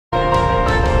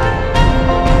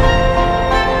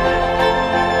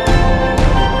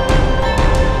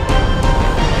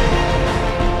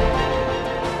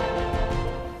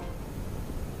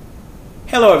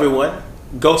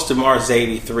Ghost of Mars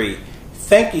 83.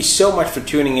 Thank you so much for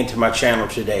tuning into my channel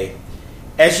today.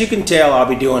 As you can tell, I'll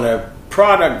be doing a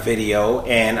product video,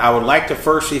 and I would like to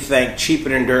firstly thank Cheaper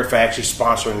Than Dirt for actually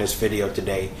sponsoring this video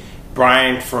today.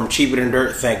 Brian from Cheaper Than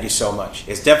Dirt, thank you so much.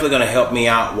 It's definitely going to help me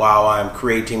out while I'm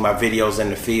creating my videos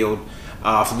in the field.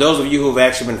 For those of you who have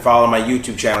actually been following my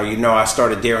YouTube channel, you know I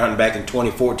started deer hunting back in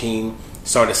 2014,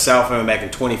 started self-hunting back in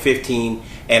 2015,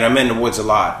 and I'm in the woods a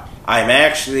lot. I'm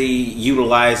actually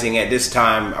utilizing at this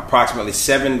time approximately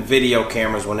 7 video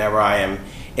cameras whenever I am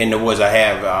in the woods. I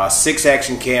have 6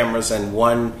 action cameras and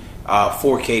 1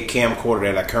 4K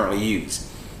camcorder that I currently use.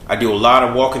 I do a lot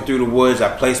of walking through the woods.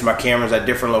 I place my cameras at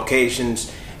different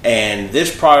locations, and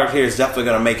this product here is definitely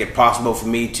going to make it possible for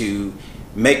me to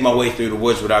make my way through the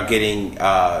woods without getting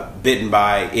bitten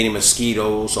by any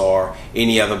mosquitoes or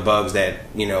any other bugs that,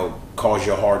 you know, cause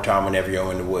you a hard time whenever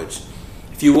you're in the woods.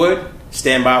 If you would,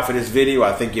 stand by for this video.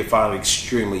 I think you'll find it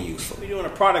extremely useful. We're doing a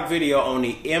product video on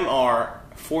the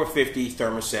MR450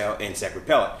 THERMACELL insect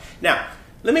repellent. Now,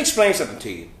 let me explain something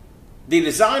to you. The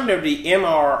design of the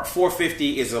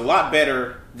MR450 is a lot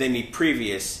better than the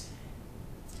previous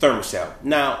THERMACELL.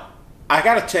 Now, I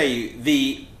gotta tell you,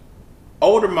 the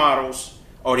older models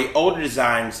or the older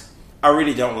designs, I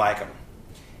really don't like them.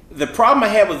 The problem I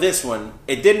have with this one,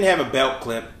 it didn't have a belt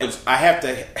clip. I have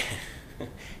to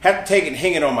take it and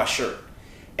hang it on my shirt.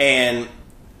 And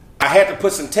I had to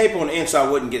put some tape on the end so I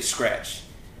wouldn't get scratched.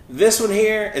 This one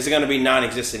here is going to be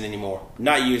non-existent anymore.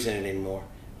 Not using it anymore.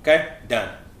 Okay? Done.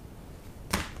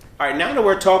 Alright, now that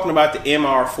we're talking about the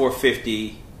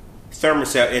MR450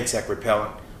 THERMACELL insect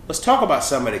repellent, let's talk about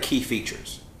some of the key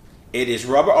features. It is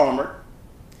rubber armored.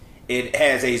 It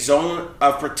has a zone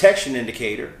of protection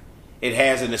indicator. It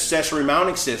has an accessory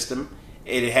mounting system.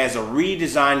 It has a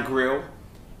redesigned grill.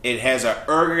 It has an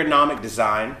ergonomic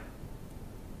design,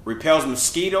 repels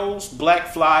mosquitoes, black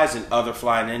flies, and other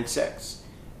flying insects.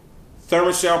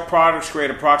 THERMACELL products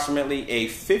create approximately a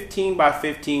 15 by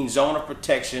 15 zone of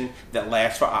protection that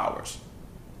lasts for hours.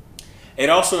 It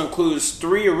also includes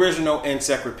 3 original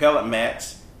insect repellent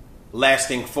mats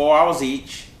lasting 4 hours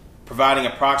each, providing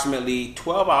approximately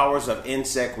 12 hours of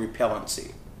insect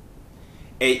repellency.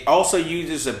 It also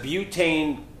uses a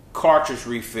butane cartridge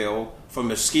refill for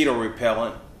mosquito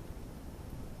repellent.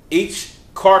 Each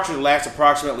cartridge lasts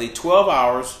approximately 12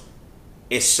 hours,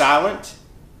 is silent,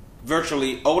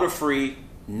 virtually odor-free,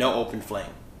 no open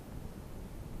flame.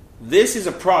 This is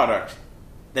a product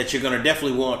that you're going to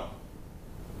definitely want.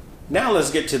 Now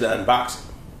let's get to the unboxing.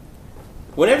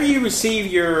 Whenever you receive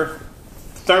your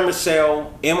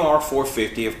THERMACELL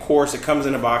MR450, of course it comes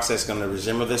in a box that's going to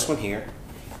resemble this one here,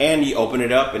 and you open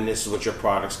it up and this is what your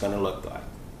product's going to look like.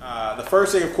 The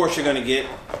first thing, of course, you're going to get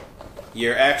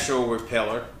your actual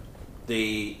repeller,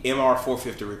 the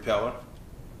MR450 repeller.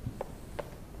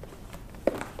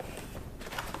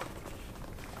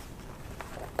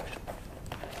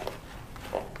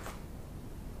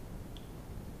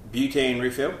 Butane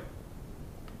refill.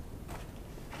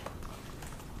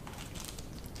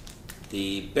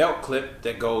 The belt clip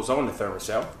that goes on the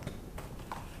THERMACELL.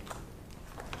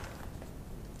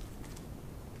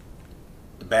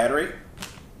 The battery.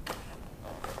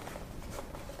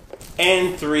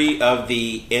 And 3 of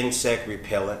the insect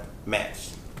repellent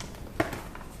mats.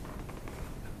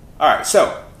 Alright,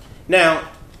 so now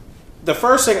the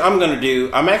first thing I'm going to do,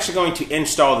 I'm actually going to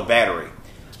install the battery.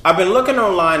 I've been looking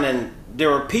online and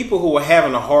there are people who are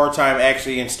having a hard time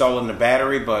actually installing the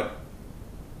battery, but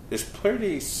it's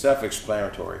pretty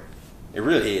self-explanatory. It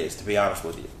really is, to be honest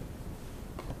with you.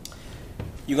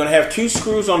 You're going to have 2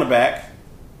 screws on the back.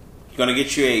 You're going to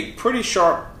get you a pretty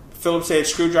sharp Phillips head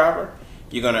screwdriver.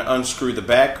 You're going to unscrew the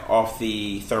back off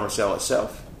the THERMACELL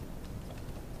itself.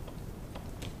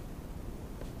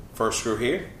 First screw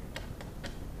here.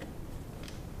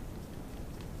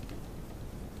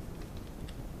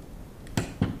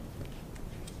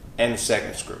 And the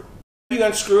second screw. You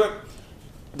unscrew it.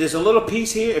 There's a little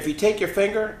piece here. If you take your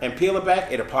finger and peel it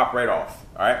back, it'll pop right off.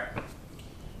 Alright?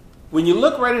 When you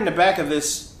look right in the back of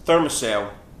this THERMACELL,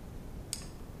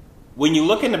 when you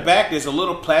look in the back, there's a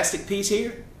little plastic piece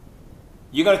here.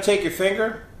 You're going to take your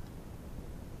finger,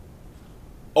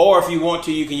 or if you want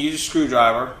to, you can use a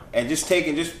screwdriver and just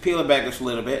peel it back just a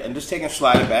little bit and just take and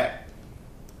slide it back.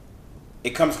 It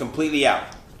comes completely out.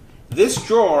 This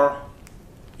drawer,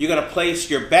 you're going to place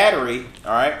your battery,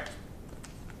 alright?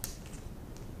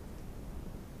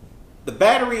 The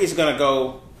battery is going to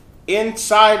go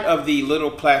inside of the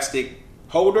little plastic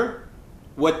holder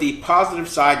with the positive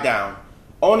side down.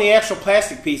 On the actual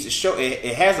plastic piece,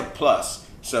 it has a plus.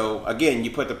 So again, you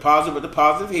put the positive with the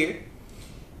positive here,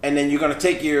 and then you're going to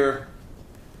take your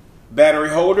battery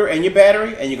holder and your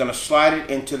battery, and you're going to slide it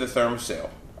into the ThermaCell.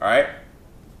 All right?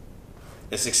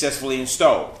 It's successfully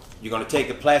installed. You're going to take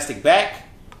the plastic back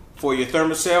for your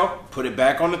ThermaCell, put it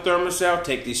back on the ThermaCell,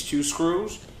 take these 2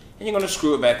 screws, and you're going to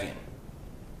screw it back in.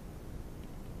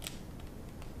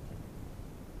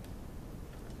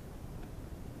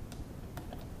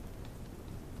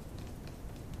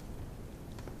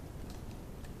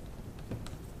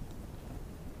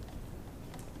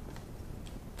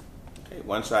 Okay,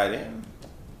 one side in,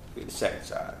 do the second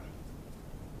side.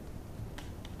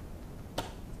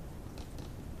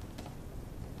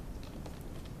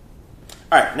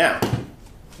 Alright, now,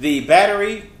 the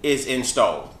battery is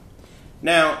installed.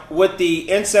 Now, with the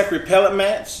insect repellent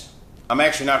mats, I'm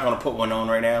actually not going to put one on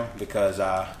right now because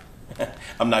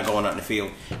I'm not going out in the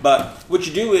field. But what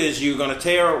you do is you're going to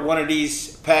tear one of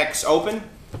these packs open.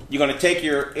 You're going to take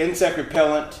your insect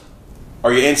repellent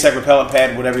or your insect repellent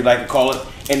pad, whatever you like to call it,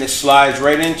 and it slides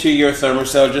right into your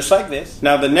ThermaCell just like this.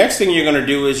 Now, the next thing you're going to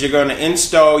do is you're going to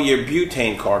install your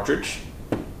butane cartridge.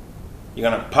 You're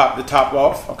going to pop the top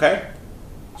off, okay?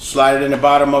 Slide it in the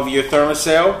bottom of your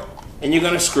ThermaCell, and you're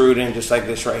going to screw it in just like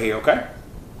this right here, okay?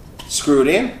 Screw it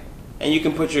in, and you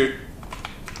can put your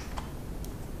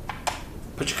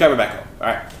cover back on.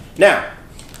 All right. Now,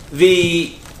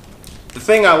 the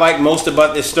thing I like most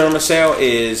about this ThermaCell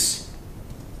is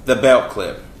the belt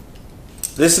clip.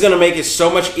 This is going to make it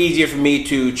so much easier for me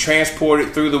to transport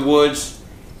it through the woods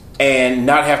and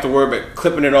not have to worry about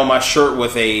clipping it on my shirt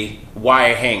with a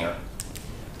wire hanger.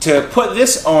 To put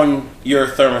this on your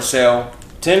ThermaCell,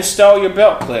 to install your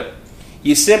belt clip,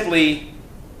 you simply,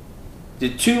 the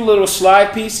 2 little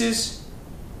slide pieces,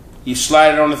 you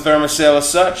slide it on the ThermaCell as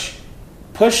such,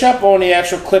 push up on the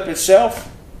actual clip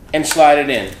itself, and slide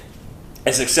it in.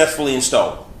 It's successfully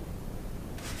installed.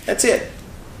 That's it.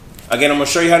 Again, I'm going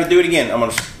to show you how to do it again. I'm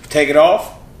going to take it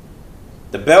off,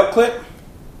 the belt clip,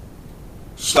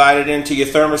 slide it into your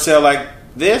ThermaCell like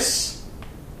this,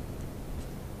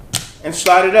 and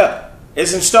slide it up.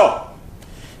 It's installed.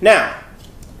 Now,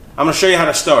 I'm going to show you how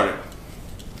to start it.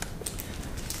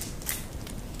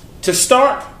 To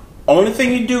start, only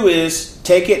thing you do is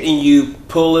take it and you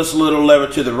pull this little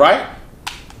lever to the right.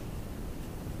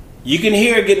 You can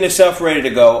hear it getting itself ready to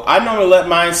go. I normally let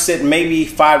mine sit maybe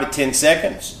 5 to 10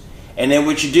 seconds. And then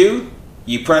what you do,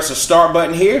 you press the start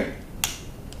button here.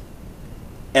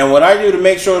 And what I do to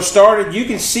make sure it's started, you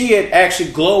can see it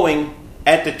actually glowing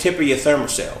at the tip of your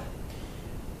ThermaCell.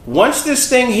 Once this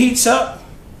thing heats up,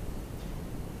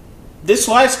 this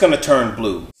light's going to turn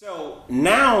blue. So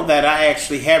now that I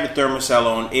actually have the ThermaCell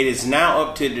on, it is now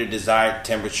up to the desired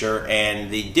temperature,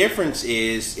 and the difference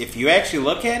is, if you actually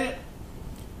look at it,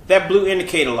 that blue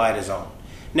indicator light is on.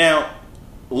 Now,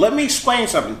 let me explain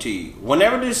something to you.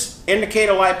 Whenever this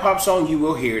indicator light pops on, you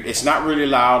will hear it. It's not really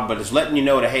loud, but it's letting you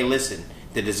know that, hey, listen,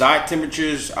 the desired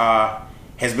temperatures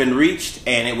has been reached,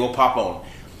 and it will pop on.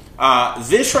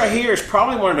 This right here is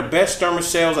probably one of the best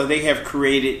ThermaCells that they have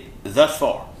created thus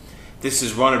far. This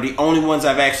is one of the only ones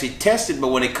I've actually tested, but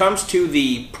when it comes to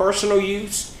the personal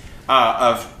use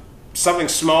of something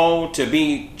small to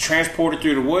be transported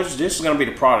through the woods, this is going to be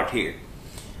the product here.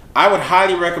 I would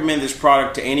highly recommend this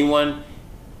product to anyone.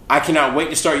 I cannot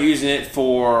wait to start using it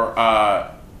for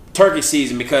turkey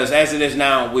season, because as it is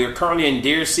now, we're currently in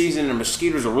deer season and the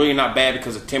mosquitoes are really not bad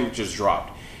because the temperatures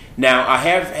dropped. Now, I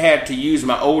have had to use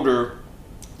my older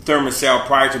ThermaCell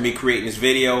prior to me creating this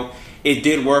video. It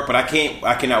did work, but I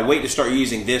cannot wait to start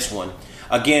using this one.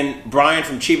 Again, Brian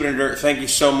from Cheaper Than Dirt, thank you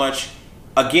so much.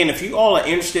 Again, if you all are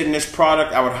interested in this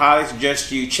product, I would highly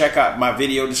suggest you check out my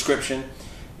video description.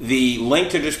 The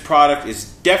link to this product is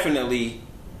definitely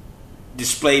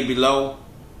displayed below.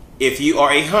 If you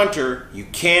are a hunter, you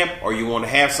camp, or you want to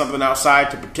have something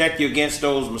outside to protect you against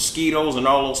those mosquitoes and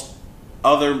all those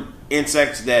other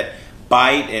insects that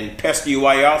bite and pester you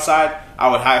while you're outside, I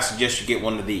would highly suggest you get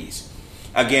one of these.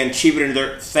 Again, Cheaper Than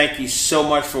Dirt, thank you so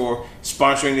much for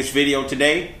sponsoring this video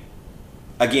today.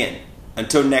 Again,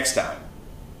 until next time,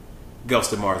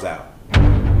 Ghost of Mars out.